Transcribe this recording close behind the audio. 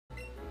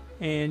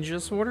And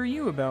just what are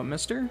you about,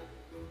 mister?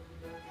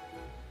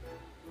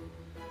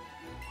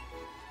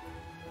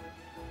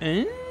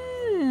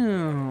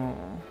 Oh.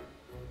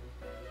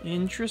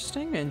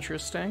 Interesting,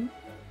 interesting.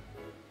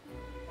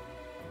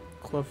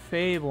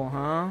 Clefable,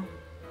 huh?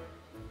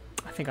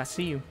 I think I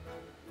see you.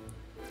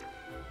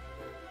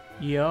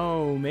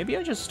 Yo, maybe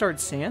I just start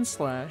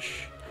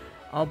S.L.A.S.H.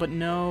 Oh, but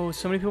no,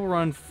 so many people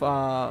run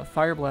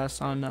Fire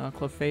Blast on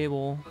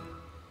Clefable.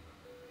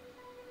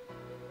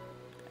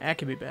 That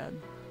could be bad.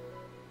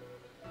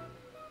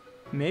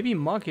 Maybe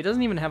Muck. He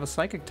doesn't even have a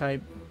Psychic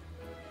type.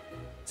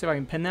 Let's see if I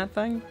can pin that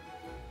thing.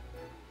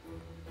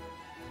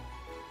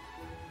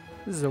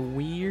 This is a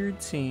weird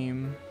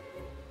team.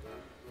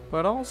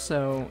 But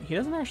also, he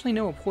doesn't actually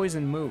know a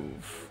poison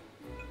move.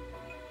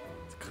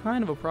 It's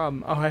kind of a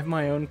problem. Oh, I have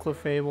my own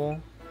Clefable.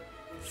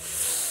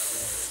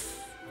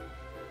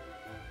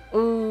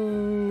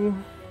 Ooh.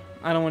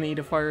 I don't want to eat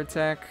a fire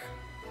attack.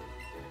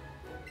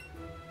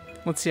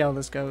 Let's see how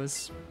this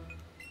goes.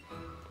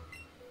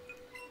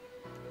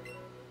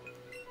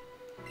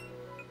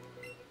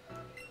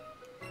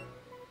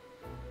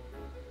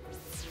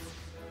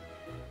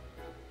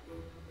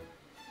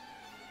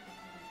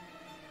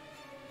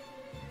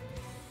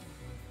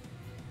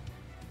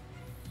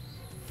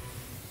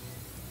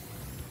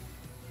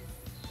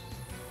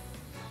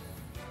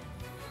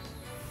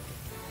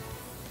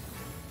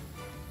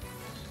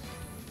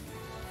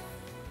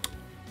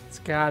 It's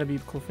gotta be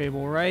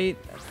Clefable,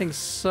 right? That thing's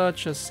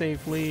such a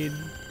safe lead.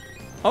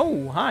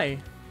 Oh, hi.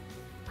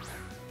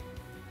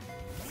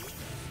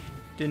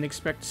 Didn't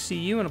expect to see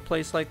you in a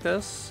place like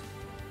this.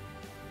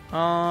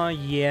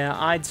 Yeah,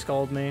 I'd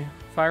Scald me.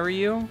 If I were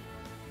you,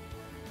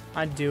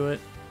 I'd do it.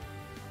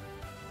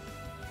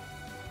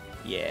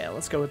 Yeah,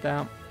 let's go with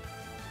that.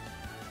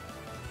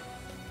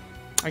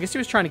 I guess he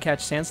was trying to catch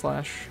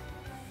S.L.A.S.H.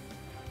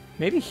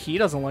 Maybe he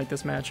doesn't like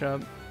this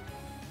matchup.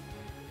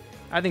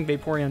 I think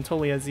Vaporeon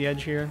totally has the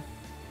edge here.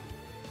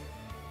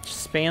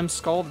 Spam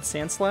Scald at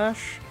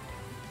S.L.A.S.H.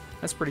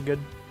 That's pretty good.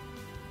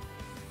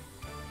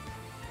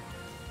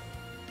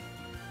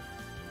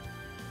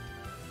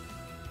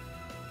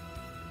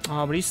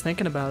 Oh, but he's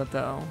thinking about it,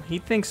 though. He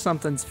thinks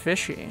something's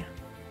fishy.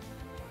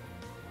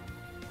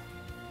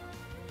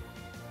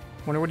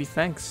 Wonder what he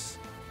thinks.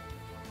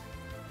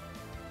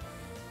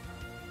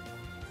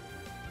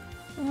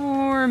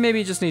 Or maybe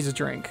he just needs a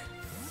drink.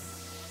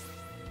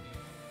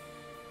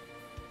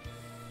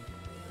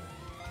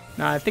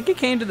 Nah, I think he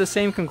came to the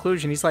same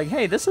conclusion. He's like,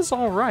 hey, this is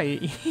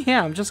alright.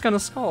 Yeah, I'm just gonna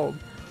Scald.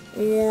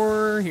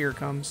 Or here it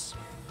comes.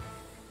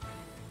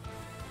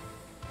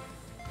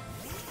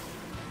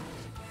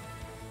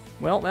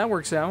 Well, that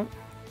works out.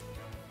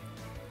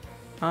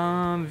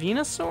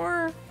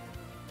 Venusaur?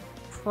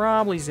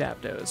 Probably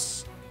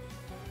Zapdos.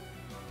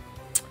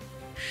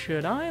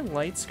 Should I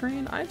Light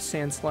Screen? I have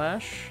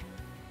S.L.A.S.H.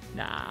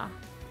 Nah.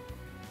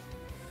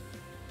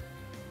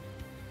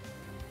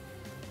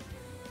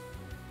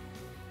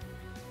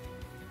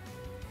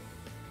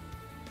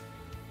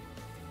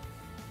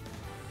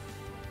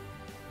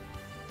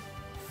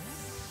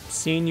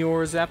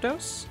 Senior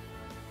Zapdos?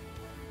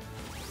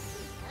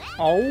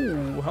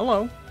 Oh,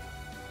 hello.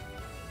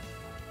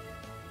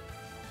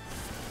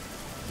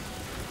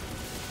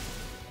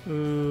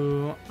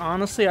 Ooh,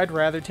 honestly, I'd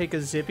rather take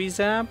a Zippy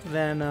Zap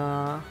than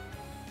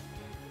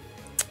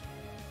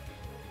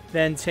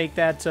take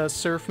that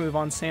Surf move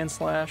on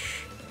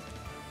S.L.A.S.H.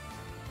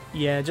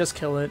 Yeah, just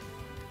kill it.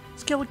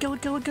 Just kill it, kill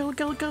it, kill it, kill it,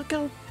 kill it, kill it,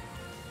 kill it.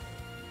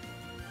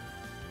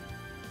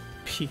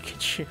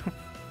 Pikachu.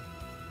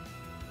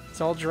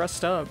 It's all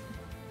dressed up.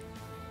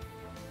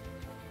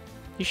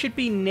 You should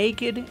be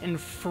naked and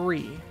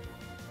free.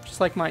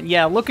 Just like mine.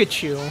 Yeah, look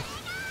at you.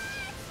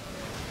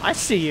 I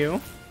see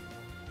you.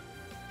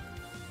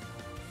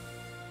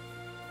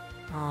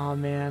 Aw,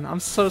 man. I'm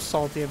so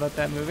salty about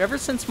that move. Ever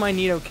since my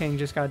Nidoking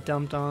just got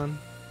dumped on.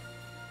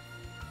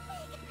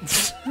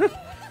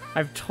 I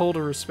have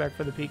total respect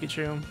for the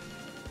Pikachu.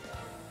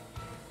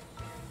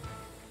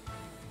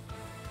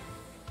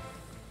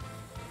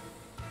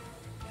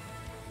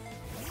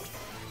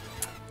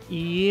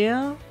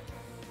 Yeah.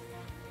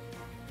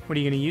 What are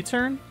you gonna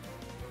U-turn?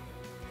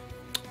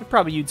 I'd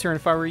probably U-turn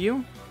if I were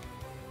you.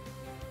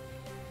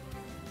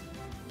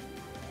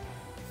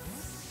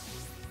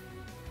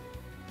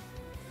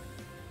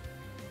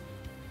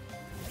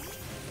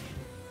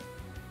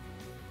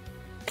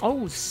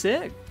 Oh,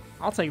 sick.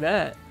 I'll take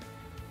that.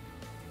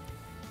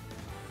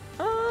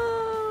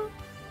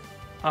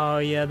 Oh,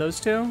 yeah, those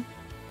two?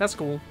 That's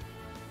cool.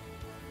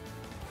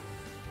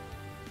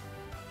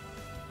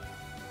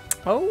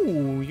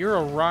 Oh, you're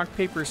a rock,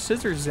 paper,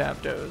 scissors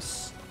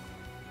Zapdos.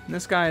 And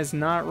this guy is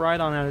not right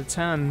on out of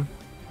 10.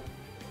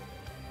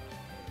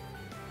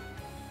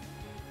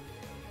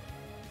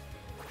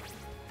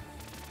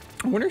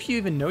 I wonder if you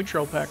even know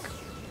Drill Peck.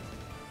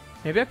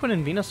 Maybe I put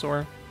in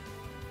Venusaur.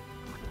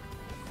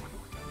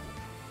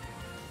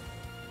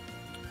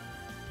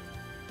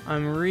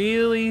 I'm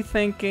really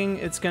thinking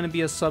it's going to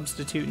be a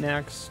substitute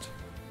next.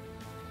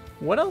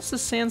 What else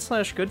is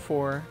S.L.A.S.H. good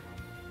for?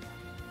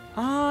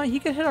 He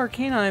could hit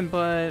Arcanine,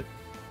 but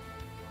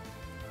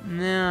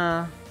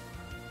Nah.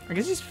 I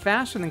guess he's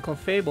faster than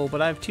Clefable,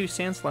 but I have 2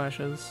 Sand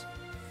Slashes.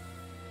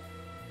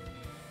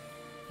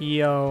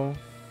 Yo.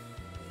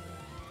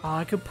 Oh,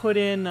 I could put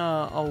in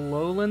a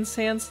Lowland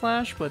Sand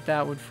Slash, but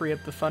that would free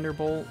up the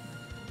Thunderbolt.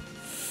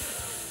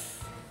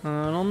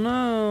 I don't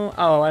know.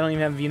 Oh, I don't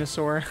even have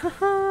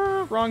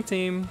Venusaur. Wrong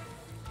team.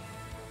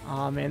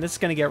 Aw, man, this is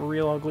gonna get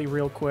real ugly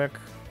real quick.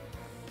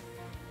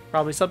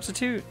 Probably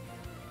substitute.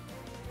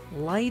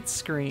 Light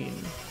Screen.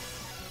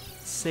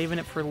 Saving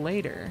it for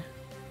later.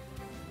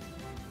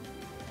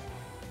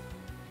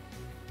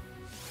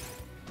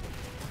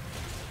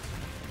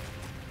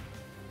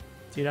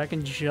 Dude, I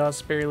can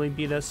just barely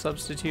beat a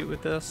substitute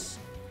with this.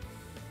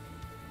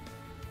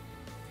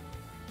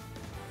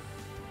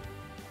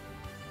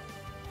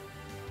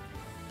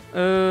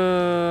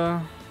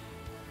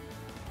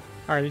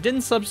 Alright, it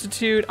didn't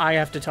substitute. I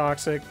have to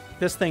Toxic.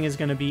 This thing is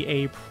gonna be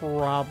a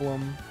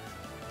problem.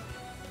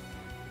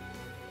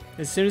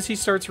 As soon as he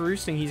starts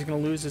roosting, he's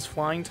gonna lose his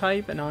flying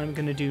type, and I'm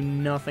gonna do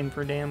nothing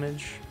for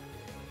damage.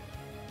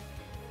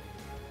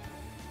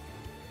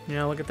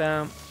 Yeah, look at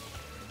that.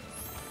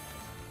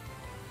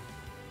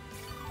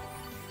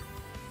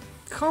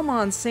 Come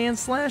on, Sand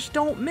Slash,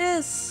 don't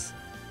miss!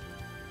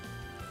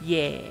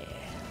 Yeah.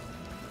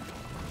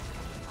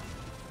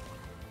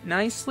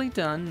 Nicely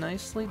done,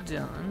 nicely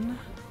done.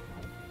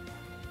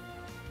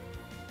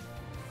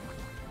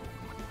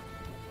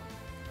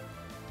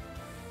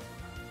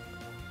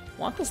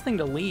 Want this thing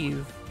to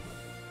leave.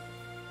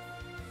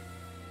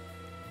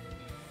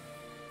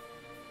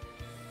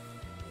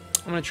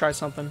 I'm gonna try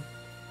something.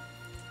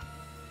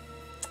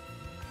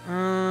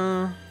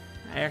 I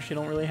actually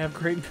don't really have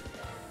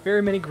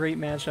very many great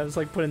matchups,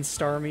 like putting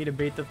Starmie to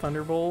bait the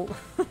Thunderbolt.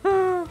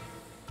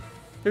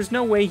 There's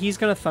no way he's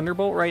gonna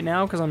Thunderbolt right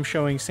now because I'm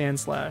showing Sand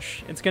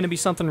Slash. It's gonna be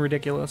something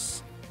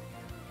ridiculous.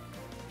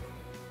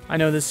 I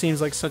know this seems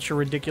like such a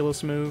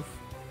ridiculous move.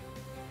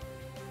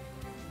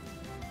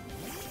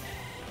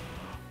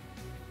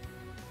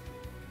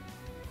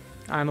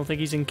 I don't think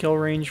he's in kill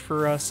range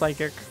for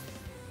Psychic.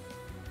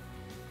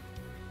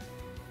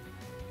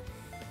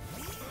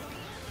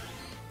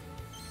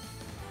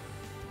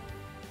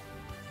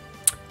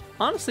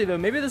 Honestly, though,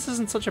 maybe this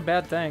isn't such a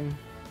bad thing.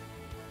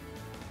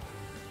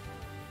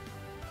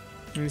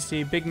 Let me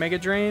see, big Mega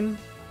Drain.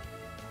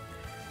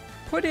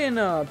 Put in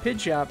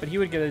Pidgeot, but he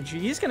would get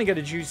he's gonna get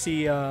a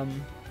juicy. Oh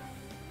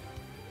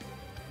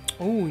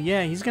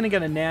yeah, he's gonna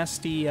get a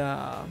nasty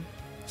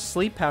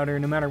Sleep Powder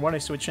no matter what I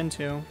switch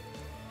into.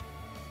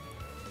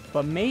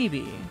 But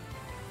maybe.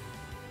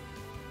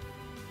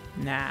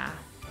 Nah.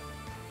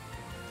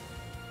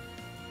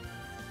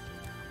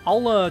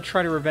 I'll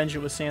try to revenge it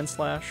with Sand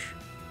Slash.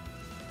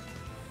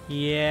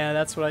 Yeah,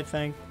 that's what I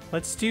think.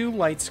 Let's do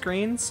Light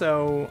Screen,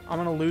 so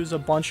I'm going to lose a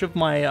bunch of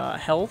my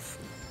health,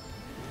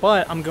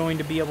 but I'm going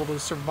to be able to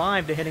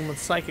survive to hit him with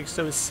Psychic,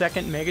 so his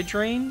second Mega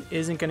Drain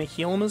isn't going to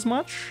heal him as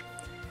much,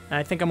 and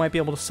I think I might be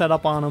able to set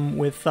up on him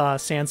with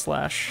Sand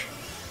Slash.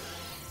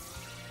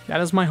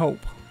 That is my hope.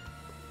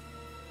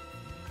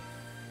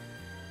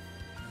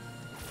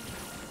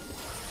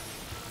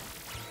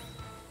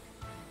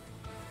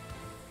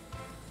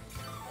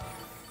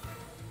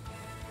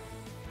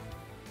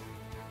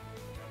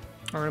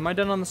 Alright, am I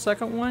done on the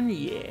second one?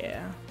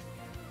 Yeah.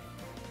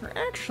 Or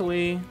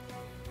actually,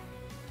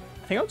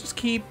 I think I'll just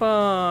keep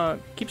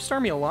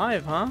Starmie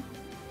alive, huh?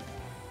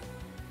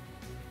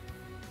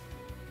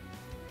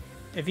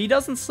 If he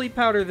doesn't Sleep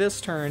Powder this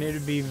turn, it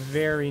would be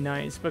very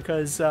nice,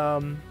 because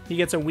he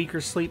gets a weaker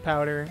Sleep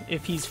Powder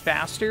if he's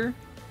faster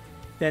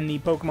than the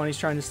Pokemon he's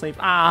trying to sleep.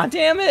 Ah,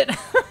 damn it!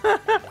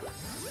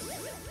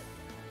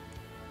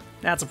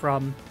 That's a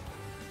problem.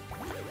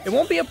 It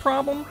won't be a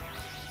problem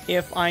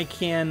if I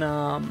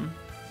can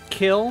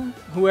kill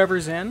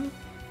whoever's in.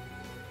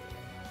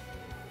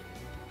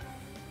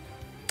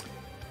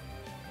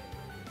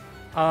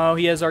 Oh,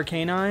 he has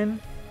Arcanine?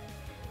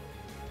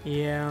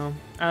 Yeah.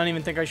 I don't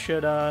even think I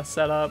should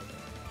set up.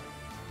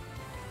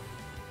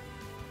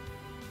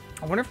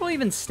 I wonder if he'll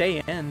even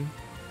stay in.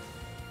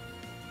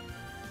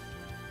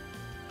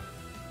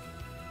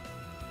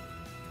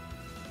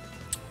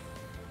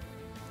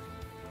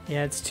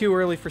 Yeah, it's too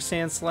early for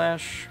Sand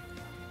Slash.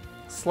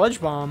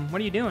 Sludge Bomb,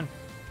 what are you doing?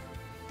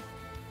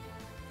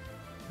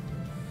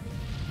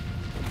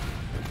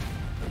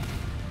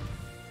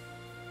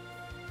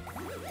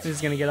 This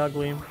is gonna get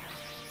ugly.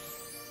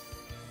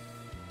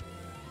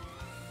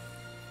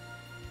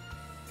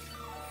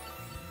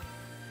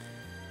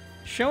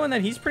 Showing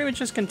that he's pretty much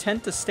just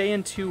content to stay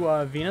into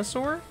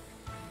Venusaur.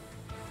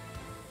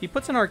 He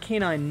puts an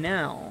Arcanine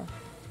now.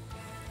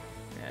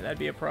 Yeah, that'd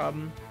be a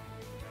problem.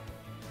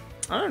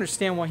 I don't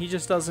understand why he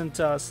just doesn't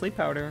Sleep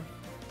Powder.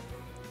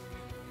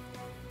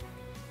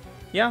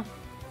 Yeah.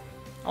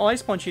 I'll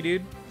Ice Punch you,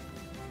 dude.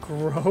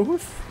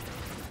 Growth?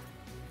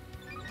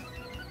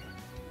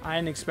 I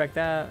didn't expect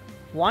that.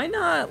 Why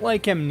not,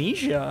 like,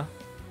 Amnesia?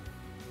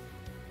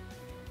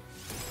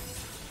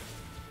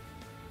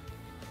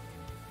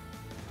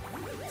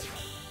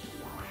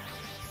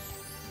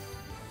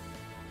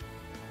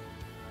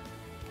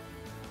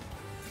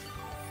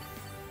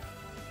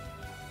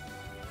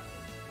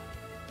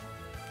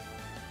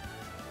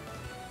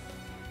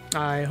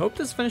 I hope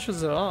this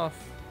finishes it off.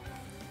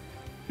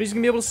 But he's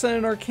gonna be able to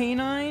send an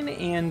Arcanine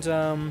and,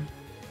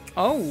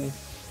 oh.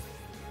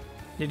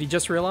 Did he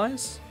just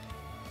realize?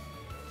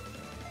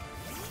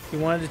 He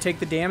wanted to take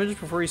the damage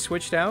before he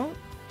switched out?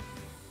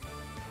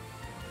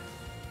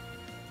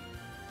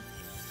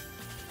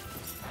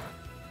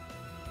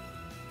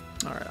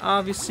 Alright,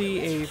 obviously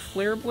a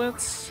Flare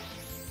Blitz.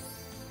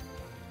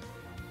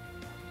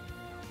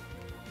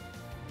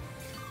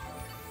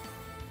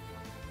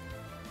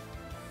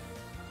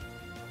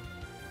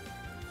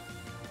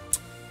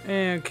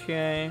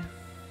 Okay.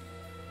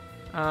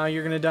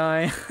 You're gonna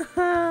die.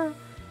 I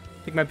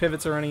think my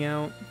pivots are running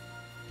out.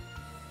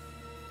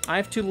 I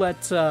have to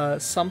let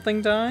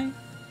something die, and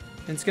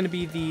it's gonna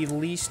be the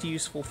least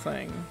useful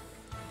thing.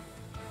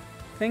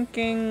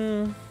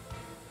 Thinking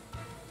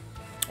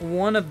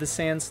one of the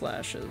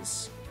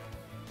Sand-Slashes.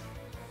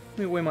 Let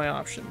me weigh my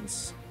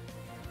options.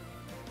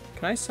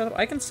 Can I set up?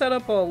 I can set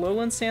up a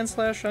Lowland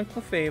Sand-Slash on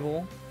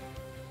Clefable.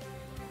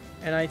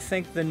 And I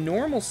think the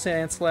normal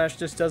Sand-Slash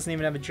just doesn't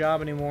even have a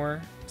job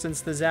anymore,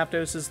 since the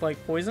Zapdos is,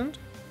 like, poisoned.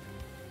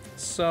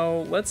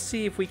 So, let's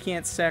see if we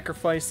can't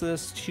sacrifice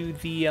this to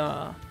the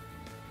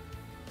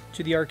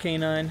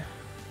Arcanine.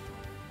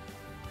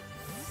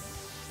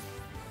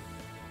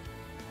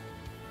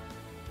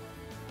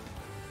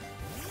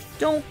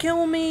 Don't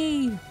kill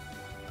me!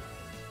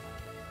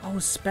 Oh,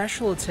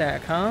 special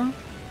attack, huh?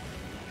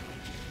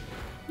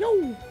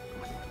 No!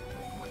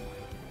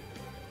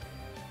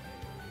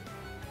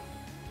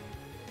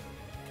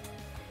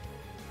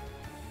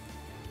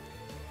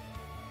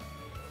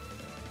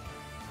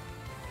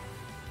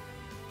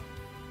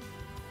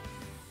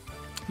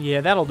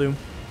 Yeah, that'll do.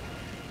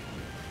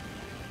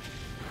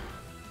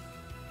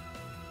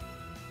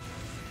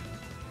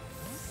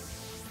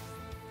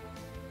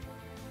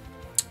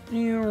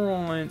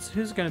 Alright, so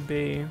who's gonna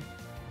be?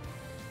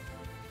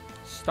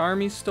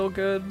 Starmie's still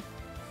good.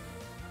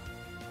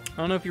 I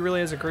don't know if he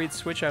really has a great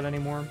switch out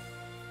anymore.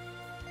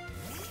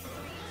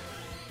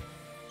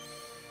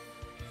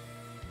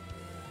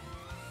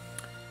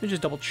 Let me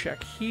just double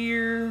check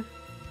here.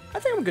 I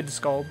think I'm good to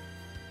Scald.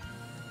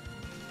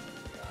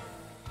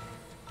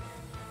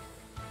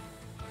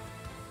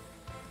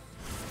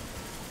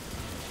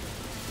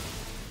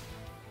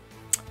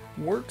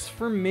 Works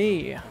for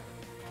me.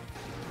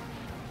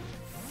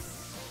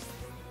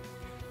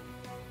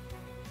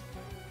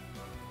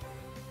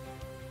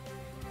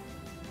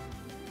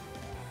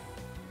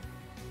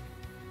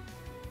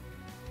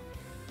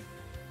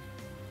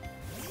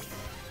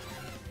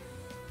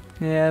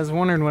 Yeah, I was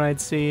wondering when I'd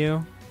see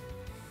you.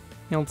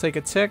 You'll take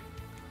a tick.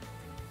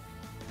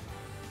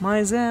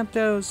 My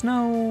Zapdos,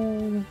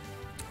 no!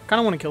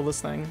 Kinda wanna kill this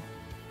thing.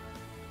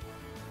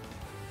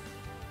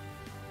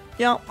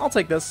 Yeah, I'll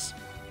take this.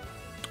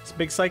 It's a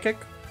big Psychic.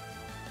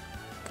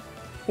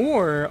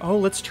 Or, oh,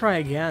 let's try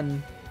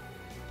again.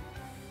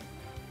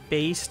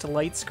 Base to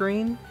Light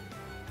Screen.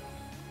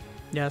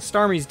 Yeah,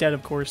 Starmie's dead,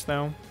 of course,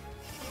 though.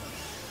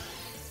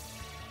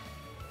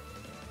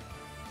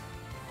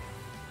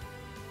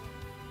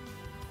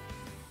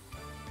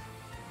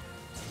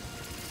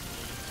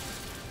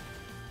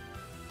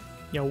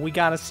 Yo, we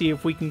gotta see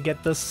if we can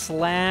get the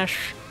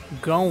Slash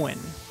going.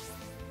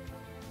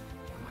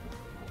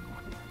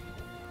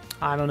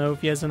 I don't know if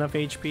he has enough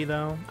HP,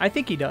 though. I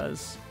think he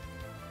does.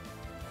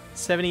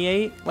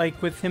 78, like,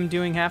 with him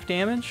doing half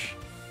damage?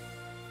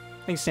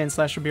 I think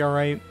Sand-Slash should be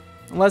alright.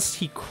 Unless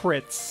he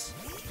crits.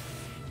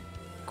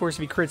 Of course,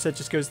 if he crits, that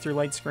just goes through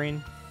Light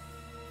Screen.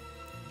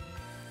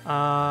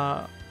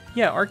 Yeah,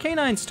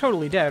 Arcanine's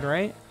totally dead,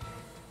 right?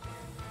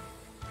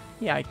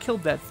 Yeah, I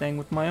killed that thing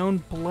with my own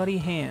bloody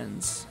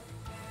hands.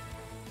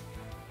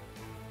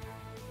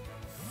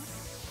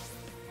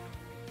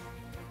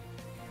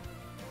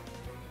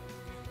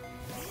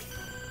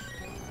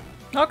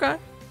 Okay.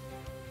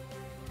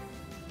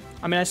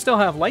 I mean, I still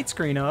have Light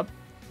Screen up.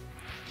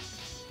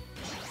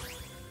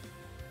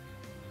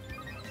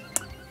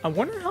 I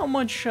wonder how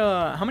much,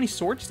 how many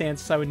Sword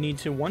Stances I would need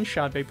to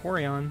one-shot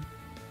Vaporeon.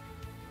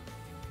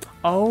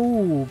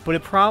 Oh, but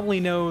it probably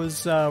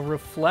knows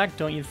Reflect,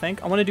 don't you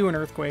think? I want to do an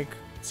Earthquake.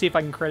 See if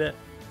I can crit it.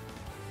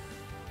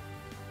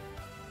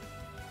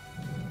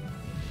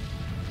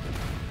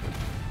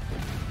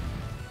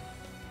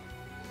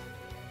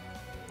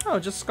 Oh,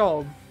 just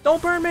Scald.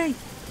 Don't burn me!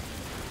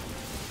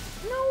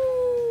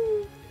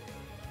 No!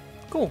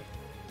 Cool.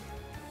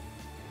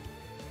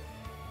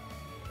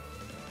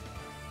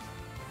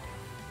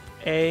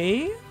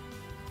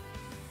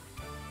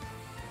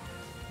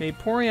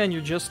 Vaporeon,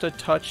 you're just a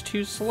touch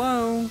too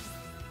slow.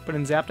 But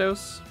in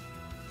Zapdos?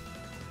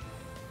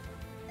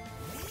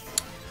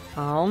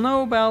 I don't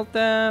know about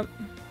that.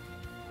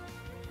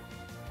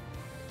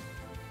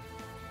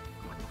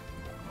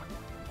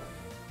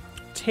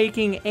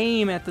 Taking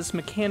aim at this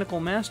mechanical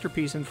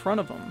masterpiece in front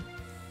of him.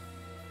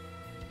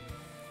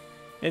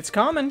 It's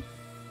coming.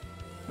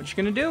 What you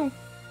gonna do?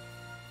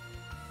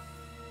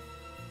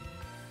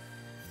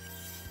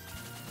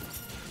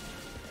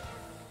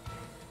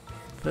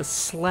 The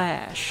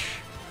Slash.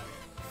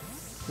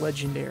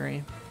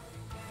 Legendary.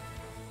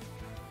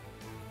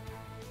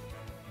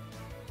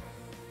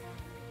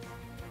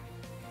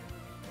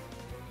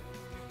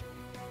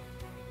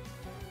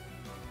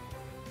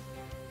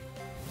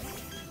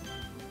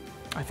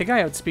 I think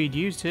I outspeed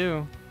you,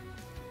 too.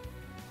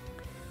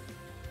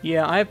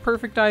 Yeah, I have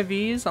perfect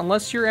IVs,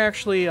 unless you're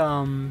actually,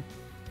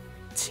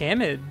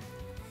 timid.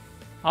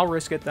 I'll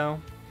risk it, though.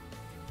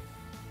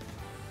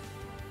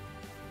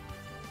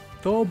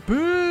 The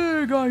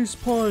big ice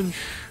punch!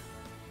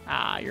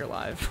 Ah, you're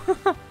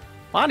alive.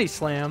 Body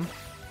slam?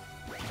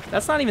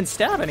 That's not even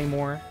stab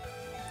anymore.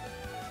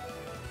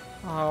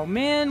 Oh,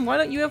 man, why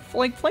don't you have,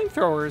 like,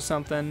 flamethrower or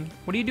something?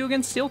 What do you do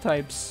against steel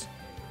types?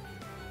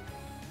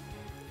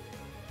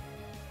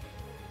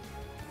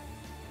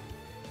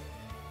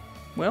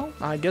 Well,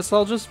 I guess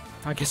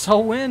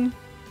I'll win.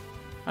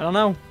 I don't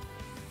know.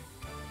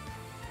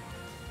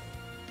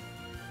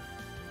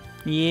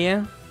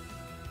 Yeah.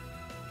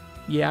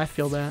 Yeah, I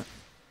feel that.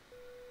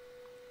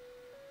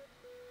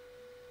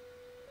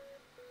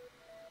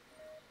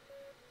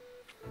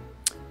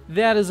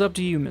 That is up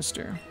to you,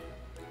 mister.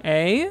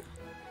 Eh?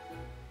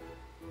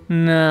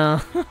 No.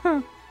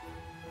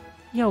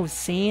 Yo,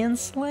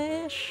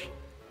 S.L.A.S.H?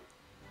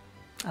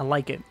 I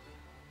like it.